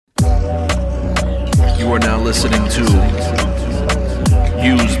You are now listening to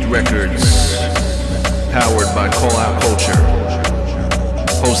Used Records, powered by Call Out Culture,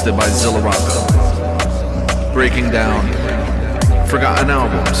 hosted by Zilla Rocca, breaking down forgotten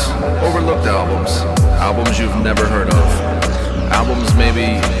albums, overlooked albums, albums you've never heard of, albums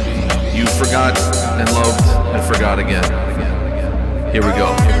maybe you forgot and loved and forgot again. Here we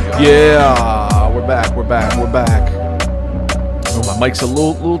go. Yeah, we're back. Oh, my mic's a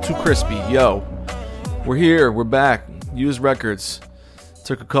little too crispy. Yo, we're here. We're back. Used Records.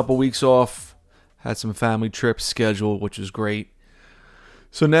 Took a couple weeks off. Had some family trips scheduled, which was great.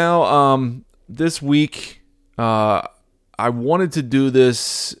 So now, this week, I wanted to do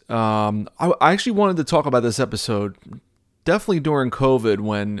this. I actually wanted to talk about this episode definitely during COVID,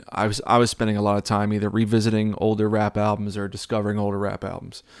 when I was spending a lot of time either revisiting older rap albums or discovering older rap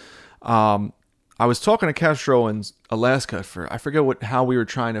albums. I was talking to Castro in Alaska I forget how we were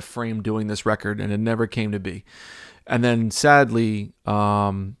trying to frame doing this record, and it never came to be. And then sadly,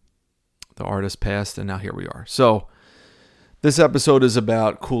 the artist passed, and now here we are. So this episode is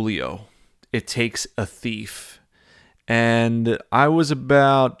about Coolio. It Takes a Thief. And I was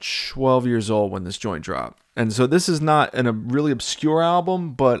about 12 years old when this joint dropped. And so this is not a really obscure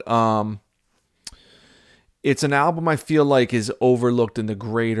album, but it's an album I feel like is overlooked in the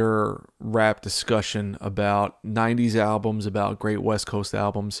greater rap discussion about 90s albums, about great West Coast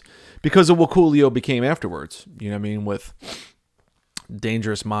albums, because of what Coolio became afterwards. You know what I mean? With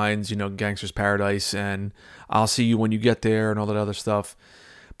Dangerous Minds, Gangsta's Paradise, and I'll See You When You Get There, and all that other stuff.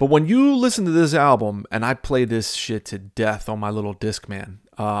 But when you listen to this album, and I play this shit to death on my little Discman,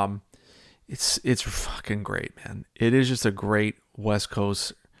 it's fucking great, man. It is just a great West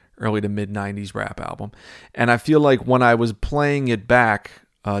Coast early to mid 90s rap album. And I feel like when I was playing it back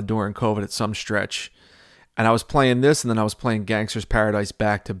during COVID at some stretch, and I was playing this, and then I was playing Gangsta's Paradise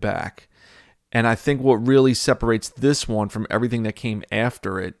back to back, and I think what really separates this one from everything that came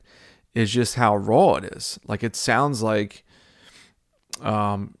after it is just how raw it is. Like, it sounds like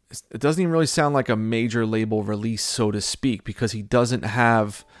it doesn't even really sound like a major label release, so to speak, because he doesn't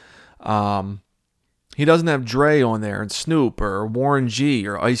have Dre on there, and Snoop or Warren G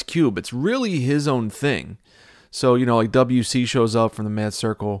or Ice Cube. It's really his own thing. So, like WC shows up from the Mad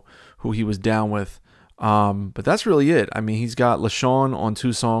Circle, who he was down with. But that's really it. I mean, he's got LaShawn on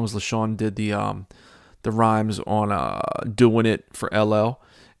 2 songs. LaShawn did the rhymes on Doing It for LL.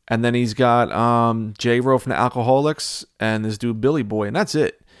 And then he's got J-Ro from the Alcoholics and this dude Billy Boy, and that's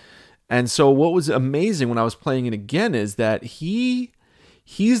it. And so what was amazing when I was playing it again is that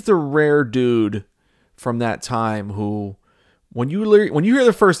he's the rare dude from that time who, when you hear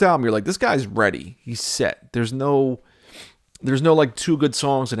the first album, you're like, this guy's ready. He's set. There's no like 2 good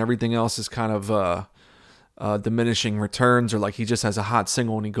songs and everything else is kind of diminishing returns, or like he just has a hot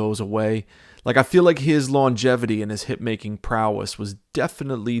single and he goes away. Like, I feel like his longevity and his hit-making prowess was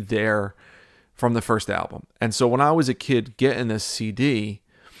definitely there from the first album. And so when I was a kid getting this CD,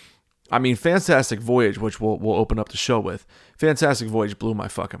 I mean, Fantastic Voyage, which we'll open up the show with, Fantastic Voyage blew my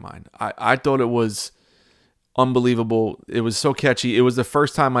fucking mind. I thought it was unbelievable. It was so catchy. It was the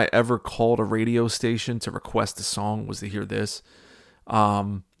first time I ever called a radio station to request a song, was to hear this.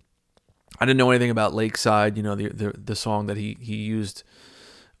 I didn't know anything about Lakeside, the song that he used.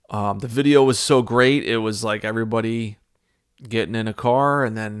 The video was so great. It was like everybody getting in a car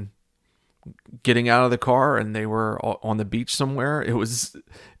and then getting out of the car, and they were on the beach somewhere. It was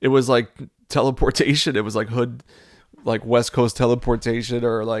like teleportation. It was like West Coast teleportation,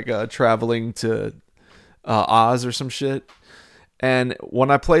 or like traveling to Oz or some shit. And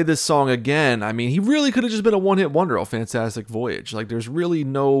when I play this song again, I mean, he really could have just been a one-hit wonder on Fantastic Voyage. Like, there's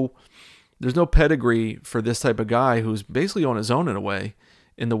no pedigree for this type of guy who's basically on his own in a way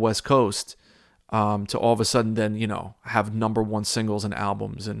in the West Coast, to all of a sudden then, have number 1 singles and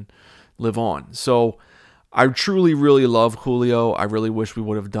albums and live on. So I truly, really love Coolio. I really wish we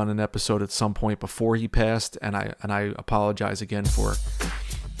would have done an episode at some point before he passed, and I apologize again for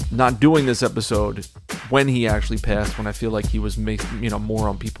not doing this episode when he actually passed, when I feel like he was more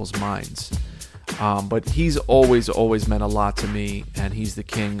on people's minds. But he's always meant a lot to me, and he's the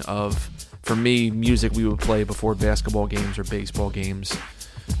king of, for me, music we would play before basketball games or baseball games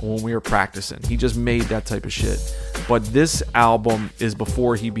when we were practicing. He just made that type of shit. But this album is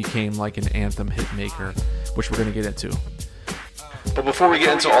before he became like an anthem hit maker, which we're going to get into. But before we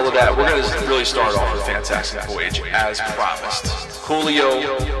get into all of that, we're going to really start off with Fantastic Voyage, as promised.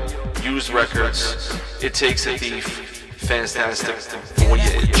 Coolio, Used Records, It Takes a Thief, Fantastic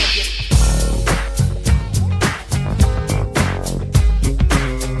Voyage.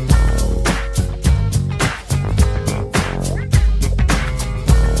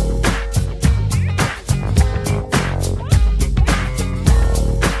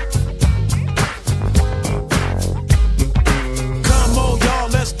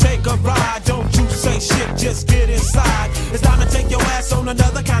 us on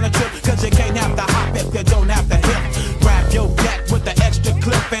another kind of trip, cause you can't have to hop if you don't have to hip. Grab your gat with the extra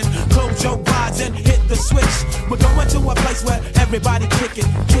clip and close your eyes and hit the switch. We're going to a place where everybody kick it,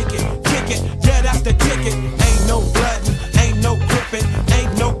 kick it, kick it. Yeah, that's the ticket. Ain't no bloodin', ain't no gripping,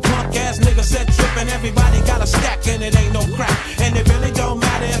 ain't no punk ass nigga set trippin'. Everybody got a stack and it ain't no crack. And it really don't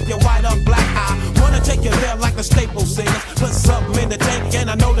matter if you're white or black. I wanna take you there like the Staples singers. Put something in the tank and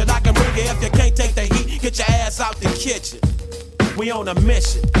I know that I can bring it. If you can't take the heat, get your ass out the kitchen. We on a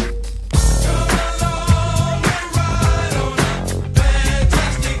mission.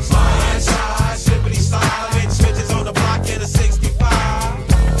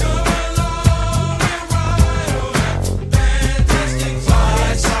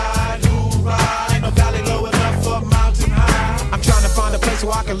 So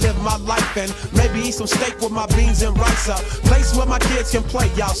I can live my life and maybe eat some steak with my beans and rice. A place where my kids can play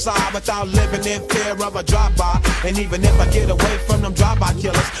outside without living in fear of a drive-by. And even if I get away from them drive-by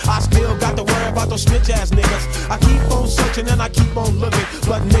killers, I still got to worry about those snitch-ass niggas. I keep on searching and I keep on looking,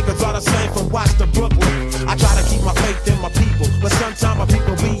 but niggas are the same from Watts to Brooklyn. I try to keep my faith in my people, but sometimes my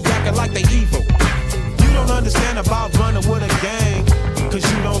people be acting like they evil. You don't understand about running with a gang, cause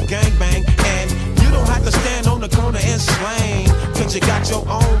you don't gangbang. And you don't have to stand on the corner and slang, cause you got your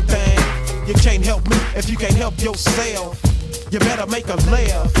own thing. You can't help me if you can't help yourself. You better make a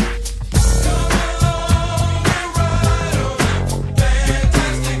laugh.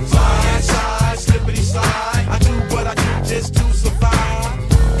 Slide, slide, slippity slide. I do what I do just to survive.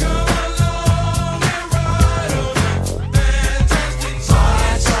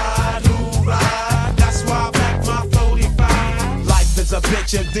 A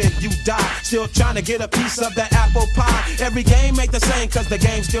bitch and then you die, still trying to get a piece of that apple pie. Every game ain't the same cause the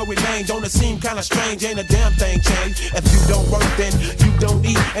game still remain. Don't it seem kinda strange, ain't a damn thing changed. If you don't work then you don't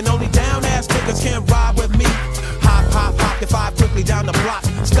eat, and only down ass niggas can ride with me. Hop, hop, hop, if I quickly down the block.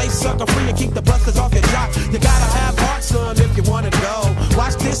 Stay sucker free and keep the busters off your jock. You gotta have heart, son, if you wanna go.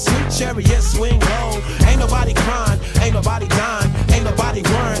 Watch this sweet chariot swing low. Ain't nobody crying, ain't nobody dying, ain't nobody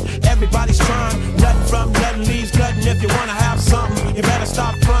worrying. Everybody's trying, nothing from nothing leaves nothing. If you wanna have something, you better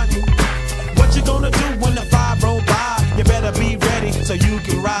stop fronting. What you gonna do when the five roll by? You better be ready so you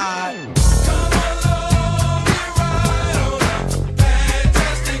can ride.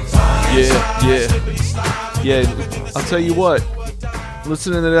 Yeah, I'll tell you what,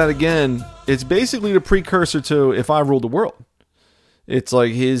 listening to that again, it's basically the precursor to If I Ruled the World. It's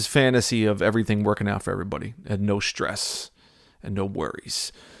like his fantasy of everything working out for everybody and no stress and no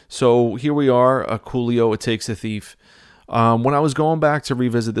worries. So here we are, a Coolio, It Takes a Thief. When I was going back to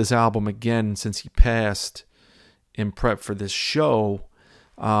revisit this album again since he passed in prep for this show,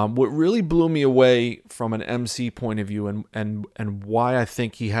 what really blew me away from an MC point of view and why I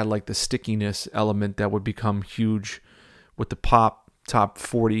think he had like the stickiness element that would become huge with the pop top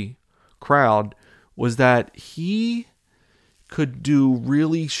 40 crowd was that he could do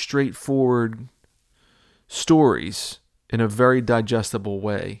really straightforward stories in a very digestible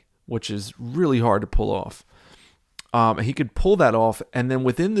way, which is really hard to pull off. He could pull that off and then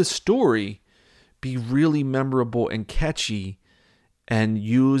within the story be really memorable and catchy and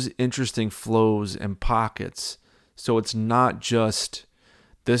use interesting flows and pockets. So it's not just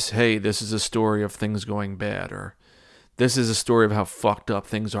this, hey, this is a story of things going bad, or this is a story of how fucked up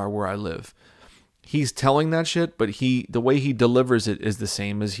things are where I live. He's telling that shit, but the way he delivers it is the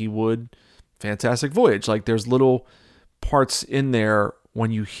same as he would Fantastic Voyage. Like there's little parts in there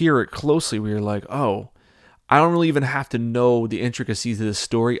when you hear it closely where you're like, oh, I don't really even have to know the intricacies of this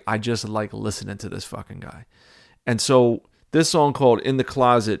story. I just like listening to this fucking guy. And so this song called In the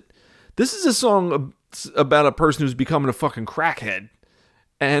Closet, this is a song about a person who's becoming a fucking crackhead.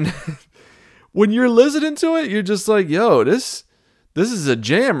 And when you're listening to it, you're just like, yo, this is a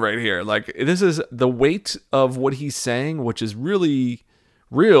jam right here. Like this is the weight of what he's saying, which is really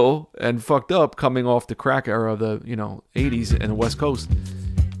real and fucked up coming off the crack era of the, 80s and the West Coast.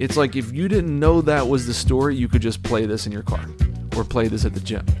 It's like if you didn't know that was the story, you could just play this in your car or play this at the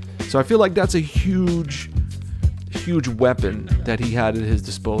gym. So I feel like that's a huge weapon that he had at his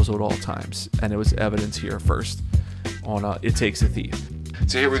disposal at all times. And it was evidence here first on It Takes a Thief.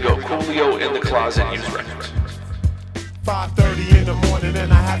 So here we go. Coolio In the Closet, Used Records. 5:30 in the morning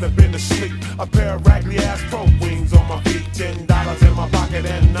and I haven't been to sleep. A pair of raggedy ass pro wings on my feet. $10 in my pocket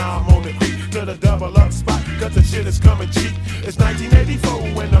and now I'm on the creek to the double up spot, cause the shit is coming cheap. It's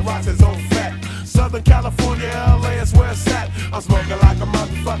 1984 when the rocks is on fat. Southern California, LA is where it's at. I'm smoking like a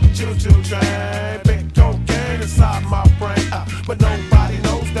motherfucking choo-choo train. Big cocaine inside my brain, but nobody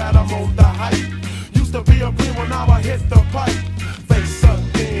knows that I'm on the hype. Used to be a green when now I hit the pipe. Face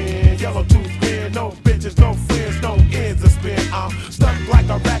sucked in, yellow tooth grin, no bitches, no friends, no ends to spin. I'm stuck back like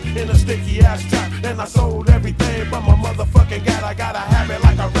a rat in a sticky ass trap. And I sold everything but my motherfucking gat. I gotta have it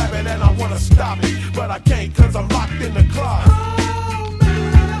like a rabbit and I wanna stop it, but I can't cause I'm locked in the closet.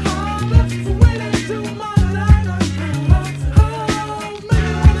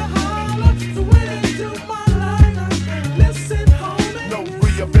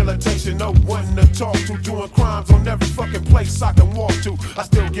 No one to talk to, doing crimes on every fucking place I can walk to. I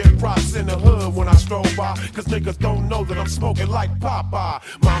still get props in the hood when I stroll by, cause niggas don't know that I'm smoking like Popeye.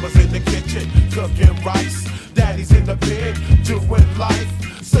 Mama's in the kitchen, cooking rice. Daddy's in the bed, doing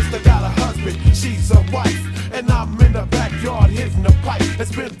life. Sister got a husband, she's a wife. And I'm in the backyard hitting the pipe.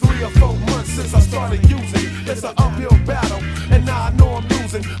 It's been 3 or 4 months since I started using. It's an uphill battle, and now I know I'm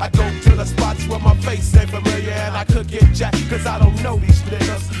losing. I go to the spots where my face ain't familiar, and I could get jacked, cause I don't know these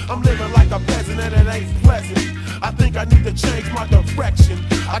niggas. I'm living like a peasant and it ain't pleasant. I think I need to change my direction.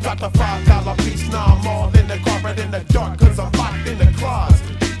 I got the $5 piece, now I'm all in the carpet in the dark, cause I'm locked in the closet.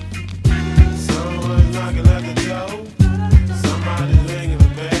 Someone's knocking at the door. Somebody's ringing the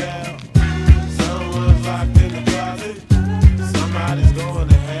bell. Someone's locked in the closet. Somebody's going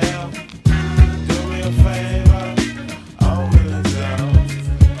to hell. Do me a favor, open the door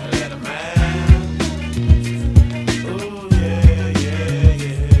and let 'em in. Ooh,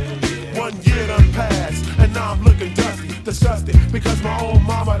 yeah. 1 year done passed, and now I'm looking dusty, disgusted, because my own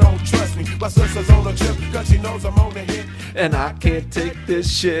mama don't trust me. My sister's on a trip, cause she knows I'm on the hit. And I can't take this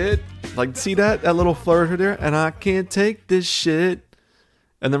shit. Like, see that little flirt there? And I can't take this shit.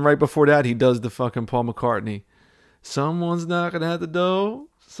 And then right before that, he does the fucking Paul McCartney. Someone's knocking at the door.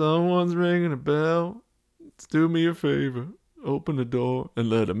 Someone's ringing a bell. Do me a favor. Open the door and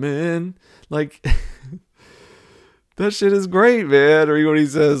let him in. Like, that shit is great, man. Or when he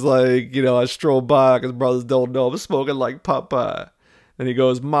says, like, you know, I stroll by because brothers don't know I'm smoking like Popeye. Then he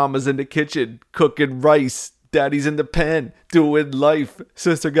goes, Mama's in the kitchen cooking rice. Daddy's in the pen, doing life.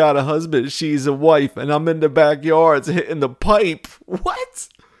 Sister got a husband, she's a wife. And I'm in the backyards hitting the pipe. What?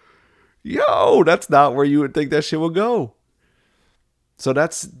 Yo, that's not where you would think that shit would go. So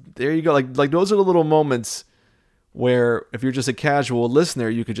there you go. Like those are the little moments where if you're just a casual listener,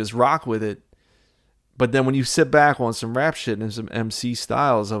 you could just rock with it. But then when you sit back on some rap shit and some MC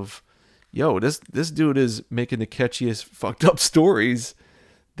styles of, yo, this dude is making the catchiest fucked up stories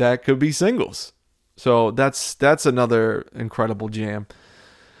that could be singles. So that's another incredible jam.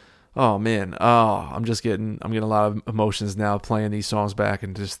 Oh man, I'm getting a lot of emotions now playing these songs back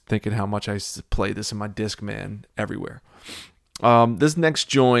and just thinking how much I used to play this in my Discman everywhere. This next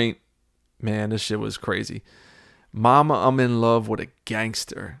joint, man, this shit was crazy. Mama, I'm in love with a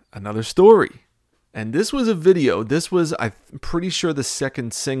gangster. Another story. And this was a video. This was, I'm pretty sure, the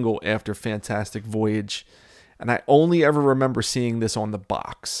second single after Fantastic Voyage. And I only ever remember seeing this on the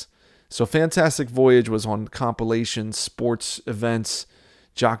box. So Fantastic Voyage was on compilations, sports events,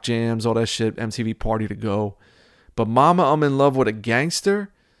 jock jams, all that shit, MTV Party to Go. But Mama, I'm in love with a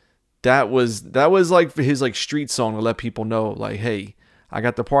gangster, that was like his like street song to let people know, like, hey, I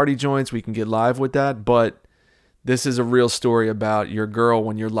got the party joints, we can get live with that, but this is a real story about your girl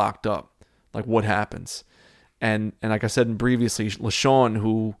when you're locked up, like what happens. And like I said previously, LaShawn,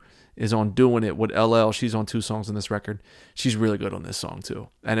 who is on Doing It with LL. She's on 2 songs on this record. She's really good on this song too.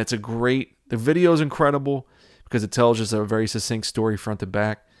 And it's the video is incredible because it tells just a very succinct story front to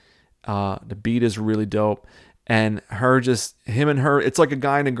back. The beat is really dope. And him and her, it's like a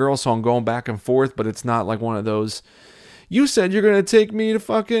guy and a girl song going back and forth, but it's not like one of those, you said you're going to take me to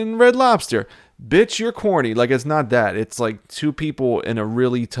fucking Red Lobster. Bitch, you're corny. Like, it's not that. It's like 2 people in a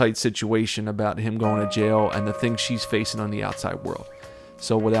really tight situation about him going to jail and the things she's facing on the outside world.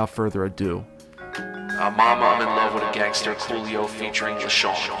 So without further ado, Mama, I'm in love with a gangster, Coolio featuring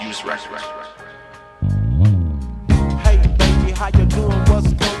LaShawn, used record. Hey baby, how you doing?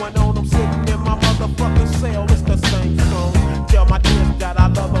 What's going on? I'm sitting in my motherfucking cell. It's the same song. Tell my kids that I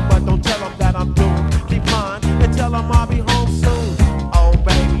love them, but don't tell them that I'm doomed. Keep mine and tell them I'll be home soon. Oh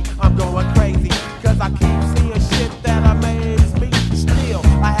baby, I'm going crazy, cause I keep seeing shit that amazes me. Still,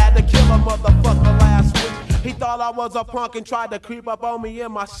 I had to kill a motherfucker last week. He thought I was a punk and tried to creep up on me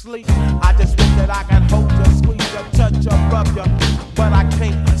in my sleep. I just wish that I could hold you, squeeze you, touch you, rub you, but I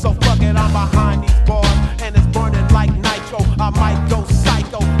can't. So fuck it, I'm behind these bars and it's burning like nitro. I might go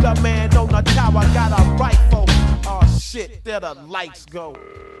psycho. The man on the tower got a rifle. Oh shit, there the lights go.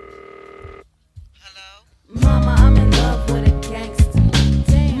 Hello? Mama, I'm in love with a gangster.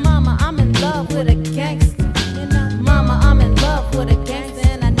 Damn. Mama, I'm in love with a gangster. Mama, I'm in love with a gangster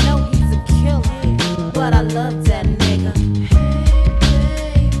and I know he's a killer, but I love that nigga.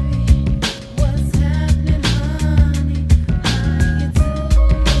 Hey baby, what's happening, honey? How you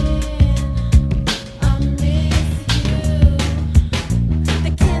doing? I miss you.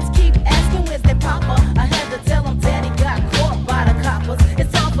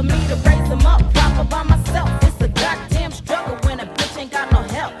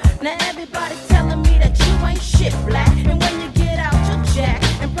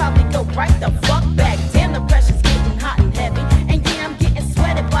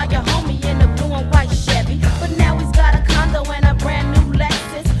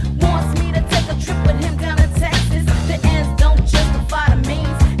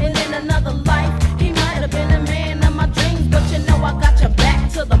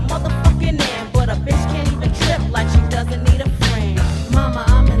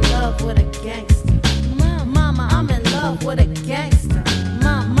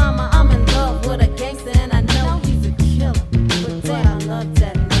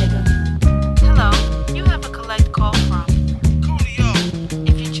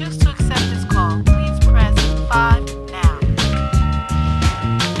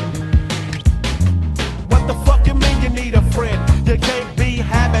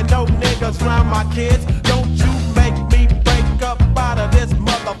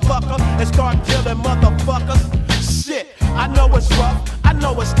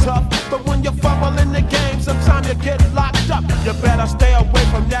 get locked up. You better stay away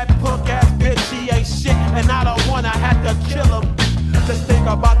from that punk ass bitch. She ain't shit, and I don't wanna have to kill him. Just think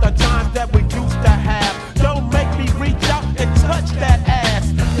about the times that we used to have. Don't make me reach out and touch that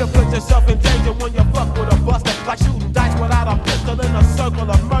ass. You put yourself in danger when you fuck with a buster, like shooting dice without a pistol in a circle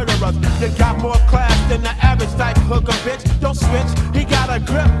of murderers. You got more class than the average type hooker, bitch. Don't switch, he got a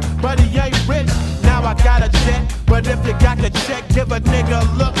grip, but he ain't rich. Now I got a check, but if you got the check, give a nigga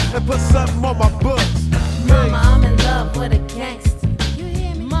a look and put something on my books. Mama, I'm in love with a gangster. You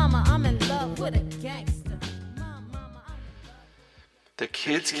hear me? Mama, I'm in love with a gangster. The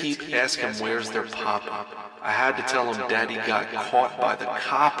kids keep asking where's their papa. I had to tell them Daddy got caught by the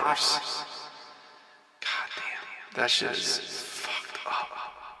coppers. God damn, that shit is fucked up.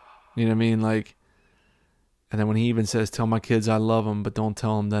 You know what I mean? Like, and then when he even says, tell my kids I love them, but don't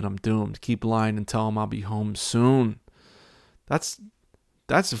tell them that I'm doomed. Keep lying and tell them I'll be home soon. That's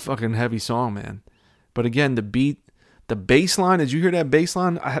a fucking heavy song, man. But again, the beat, the bass line, did you hear that bass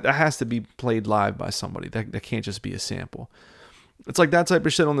line? That has to be played live by somebody. That can't just be a sample. It's like that type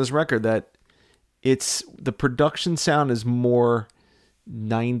of shit on this record that it's, the production sound is more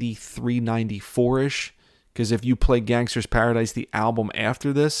 93, 94-ish. Because if you play Gangsta's Paradise, the album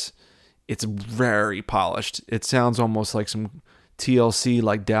after this, it's very polished. It sounds almost like some TLC,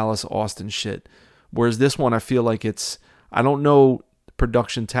 like Dallas Austin shit. Whereas this one, I feel like it's, I don't know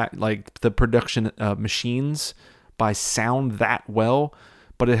production like the production machines by sound that well,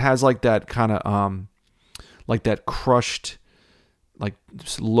 but it has like that kind of like that crushed, like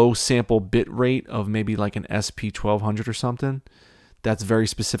low sample bit rate of maybe like an SP1200 or something. That's very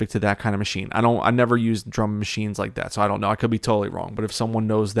specific to that kind of machine. I never used drum machines like that, so I don't know. I could be totally wrong, but if someone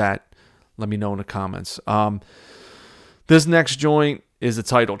knows that, let me know in the comments. This next joint is the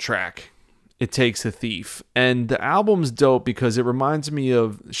title track. It Takes a Thief. And the album's dope because it reminds me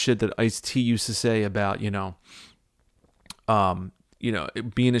of shit that Ice-T used to say about,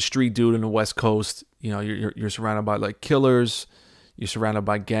 being a street dude in the West Coast. You know, you're surrounded by like killers, you're surrounded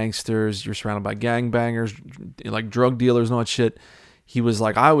by gangsters, you're surrounded by gangbangers, like drug dealers and all that shit. He was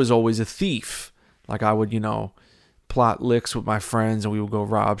like, I was always a thief. Like I would, plot licks with my friends and we would go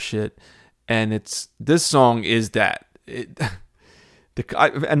rob shit. And this song is that.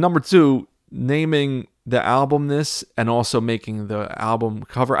 And number two, naming the album this and also making the album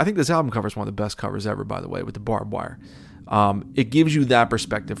cover. I think this album cover is one of the best covers ever, by the way, with the barbed wire. It gives you that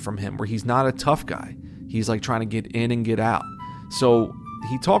perspective from him where he's not a tough guy. He's like trying to get in and get out. So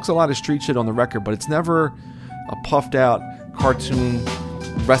he talks a lot of street shit on the record, but it's never a puffed out cartoon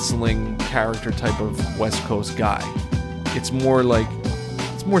wrestling character type of West Coast guy. It's more like,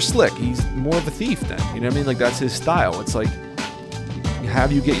 it's more slick. He's more of a thief then. You know what I mean? Like that's his style. It's like,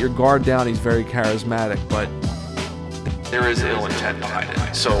 have you get your guard down. He's very charismatic, but there is ill intent behind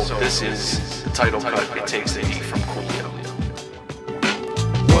it. So this is the title cut, It Takes a Thief from Coolio.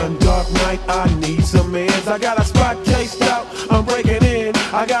 One dark night, I need some ends. I got a spot cased out, I'm breaking in.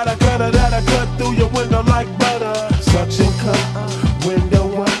 I got a cutter that'll cut through your window like butter. Suction cut,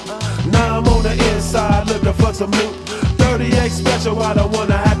 window up. Now I'm on the inside looking for some loot. 38 special, I don't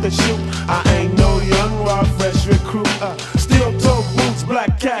wanna have to shoot. I ain't no young, raw, fresh recruit. Steel toe boots,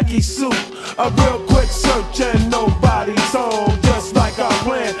 black khaki suit. A real quick search and nobody's home. Just like I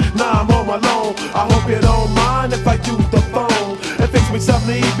planned, now I'm home alone. I hope you don't mind if I use the phone and fix me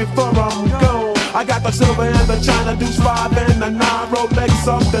something to eat before I'm gone. I got the silver and the China Deuce 5 and the 9 Rolex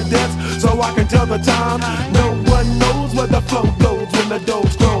off the desk, so I can tell the time. No one knows where the flow goes when the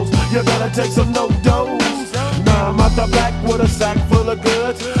doors close. You better take some no-dose. Now I'm out the back with a sack full of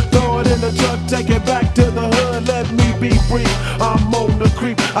goods. Throw it in the truck, take it back to the hood. Let me be brief, I'm on the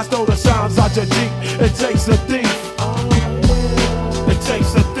creep. I stole the sounds out your Jeep. It takes a thief. It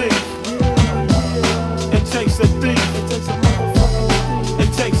takes a thief. It takes a thief.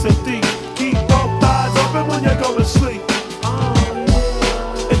 It takes a thief. Keep both eyes open when you go to sleep.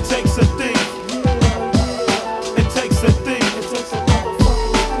 It takes a thief. It takes a thief.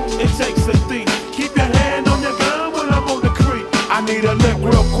 It takes a thief. Keep your hand on your gun when I'm on the creep. I need a lick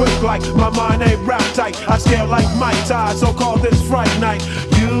real quick like my mind ain't wrapped tight. I scale like Mike Ty, so call this fright night.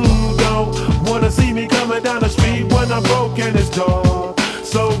 You don't wanna see me coming down the street when I'm broke and it's dark.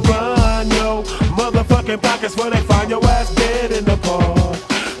 So run your motherfucking pockets when they find your ass dead in the park.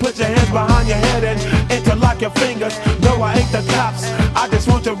 Put your hands behind your head and interlock your fingers. No, I ain't the cops. I just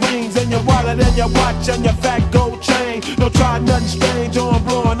want your rings and your wallet and your watch and your fat gold chain. Don't try nothing strange or I'm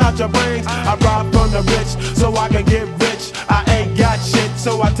blowing out your brains. I rob from the rich so I can get rich. I ain't got shit,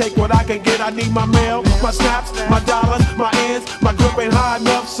 so I take what I can get. I need my mail, my snaps, my dollars, my ends. My grip ain't high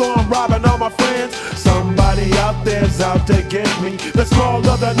enough, so I'm robbing all my friends. Somebody out there's out to get me. The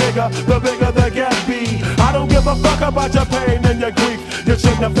smaller the nigga, the bigger the get be. I don't give a motherfucker about your pain and your grief. You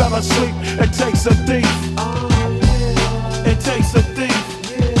shouldn't have fell asleep. It takes a thief. It takes a thief.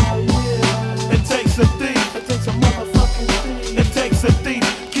 It takes a thief. It takes a motherfucking thief. It takes a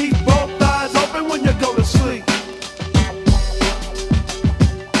thief. Keep both eyes open when you go to sleep.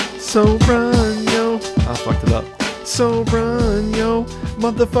 So run, yo. I fucked it up. So run, yo.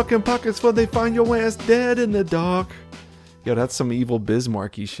 Motherfucking pockets where they find your ass dead in the dark. Yo, that's some evil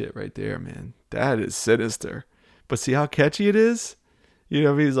Bismarcky shit right there, man. That is sinister. But see how catchy it is? You know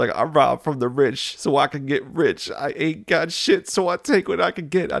what I mean? He's like, I rob from the rich so I can get rich. I ain't got shit, so I take what I can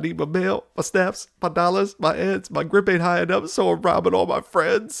get. I need my mail, my snaps, my dollars, my ends. My grip ain't high enough, so I'm robbing all my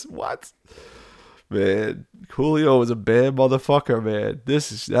friends. What? Man, Coolio was a bad motherfucker, man.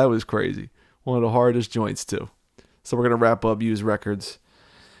 That was crazy. One of the hardest joints, too. So we're going to wrap up Used Records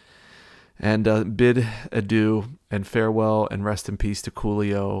and bid adieu and farewell and rest in peace to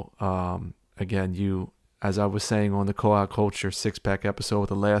Coolio. Again, as I was saying on the Call Out Culture 6-pack episode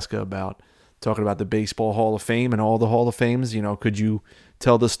with Alaska about talking about the Baseball Hall of Fame and all the Hall of Fames, could you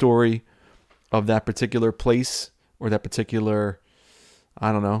tell the story of that particular place or that particular,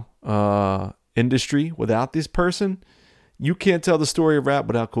 I don't know, industry without this person? You can't tell the story of rap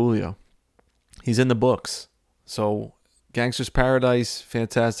without Coolio. He's in the books. So Gangster's Paradise,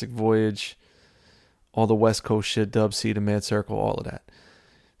 Fantastic Voyage, all the West Coast shit, Dub C, the Mad Circle, all of that.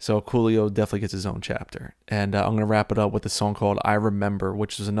 So Coolio definitely gets his own chapter. And I'm going to wrap it up with a song called I Remember,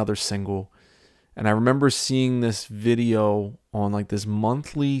 which is another single. And I remember seeing this video on like this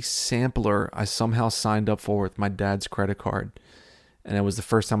monthly sampler I somehow signed up for with my dad's credit card. And it was the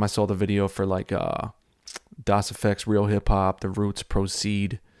first time I saw the video for like Das EFX, Real Hip Hop, The Roots,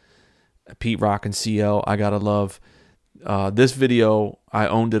 Proceed, Pete Rock and CL, I Gotta Love. This video, I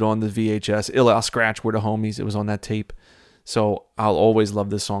owned it on the VHS. I'll Scratch, We're the Homies. It was on that tape. So I'll always love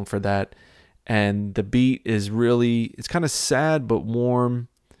this song for that. And the beat is really, it's kind of sad but warm.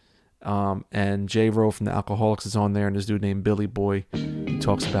 And J-Ro from the Alcoholics is on there, and this dude named Billy Boy, he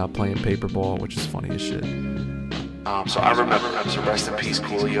talks about playing paperball, which is funny as shit. So I remember. So rest in peace,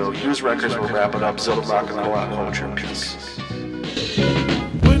 Coolio. Used Records will wrap it up. Zilla Rock and Call Out Culture. Peace.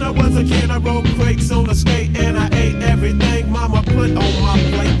 When I was a kid, I rode crates on the skate and I ate everything mama put on my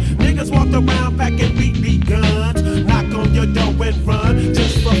plate. Niggas walked around packing BB guns, knock on your door and run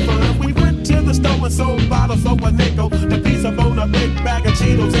just for fun. We went to the store and sold bottles over a nickel. The piece of bone, a big bag of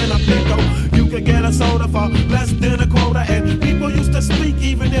Cheetos and a pickle. You could get a soda for less than a quarter, and people used to speak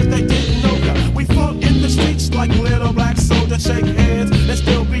even if they didn't know ya. We fought in the streets like little black soldiers, shake hands and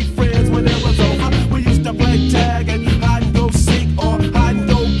still be friends when it was over. We used to play tag and hide and go seek or hide and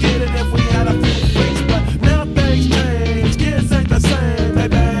go get it if we had a few freaks. But now things change, kids ain't the same. They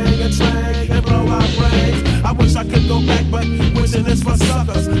bang and slang and blow out brains. I wish I could go back, but wishing is for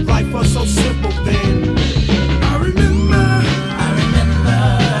suckers. Life was so simple then. I remember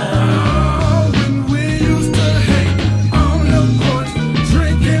when we used to hang on the porch,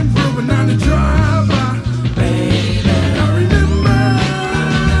 drinking, brewing on the drive-by. Baby, I remember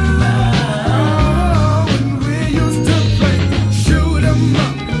when we used to play shoot 'em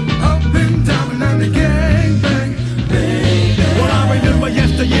up and down on the gangbang. Baby, well, I remember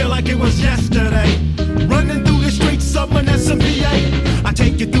yesteryear like it was yesterday. Running through the streets of Manessa, VA. I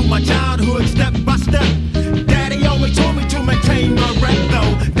take you through my childhood step by step. Daddy always told me to maintain my rep,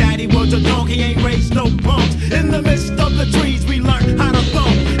 though. Daddy was a dog, he ain't raised no punks. In the midst of the trees, we learned how to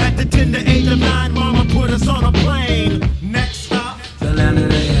thump. At the tender age of 9, mama put us on a plane. Next stop, the land of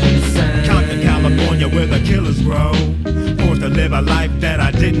the Compton, California, where the killers grow. Forced to live a life that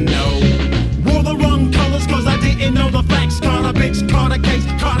I didn't know. Wore the wrong colors cause I didn't know the facts. Caught a bitch, caught a case,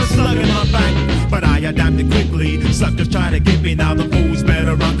 caught a slug in my back. But I adapted quickly. Suckers try to get me, now the fools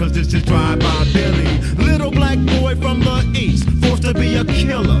better run cause this is Drive-By Billy. Little black boy from the east, forced to be a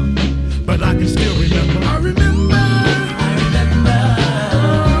killer. But I can still remember. I remember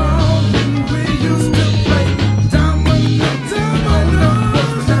when we used to play Diamond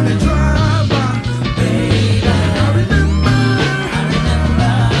down the drive-by. Baby, I remember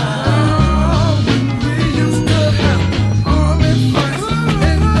when we used to have army fights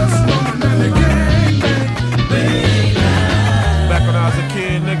in the storm and the gangbang. Baby, back when I was a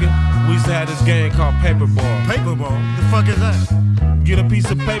kid, nigga, we used to have this game called Paperball. Paperball? The fuck is that? Get a piece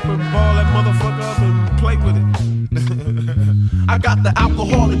of paper, ball that motherfucker up and play with it. I got the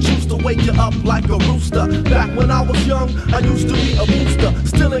alcoholic juice to wake you up like a rooster. Back when I was young, I used to be a booster.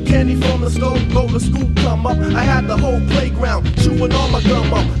 Stealing candy from the store, go to school, come up. I had the whole playground, chewing all my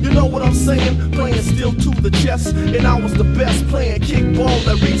gum up. You know what I'm saying? Playing steel to the chest. And I was the best, playing kickball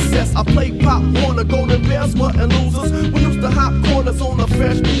at recess. I played Pop Warner, Golden Bears, wasn't losers. We used to hop corners on the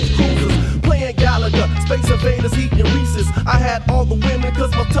Fresh Beach Cruisers. Playing Gallagher, Space Invaders had all the women,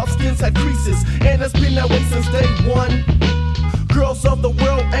 cause my tough skins had creases. And it's been that way since day one. Girls of the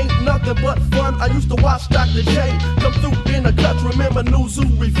world ain't nothing but fun. I used to watch Dr. J come through in a clutch. Remember New Zoo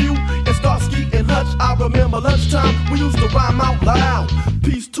Review and Starsky and Hutch. I remember lunchtime, we used to rhyme out loud.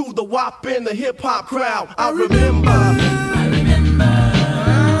 Peace to the WAP and the hip hop crowd. I remember.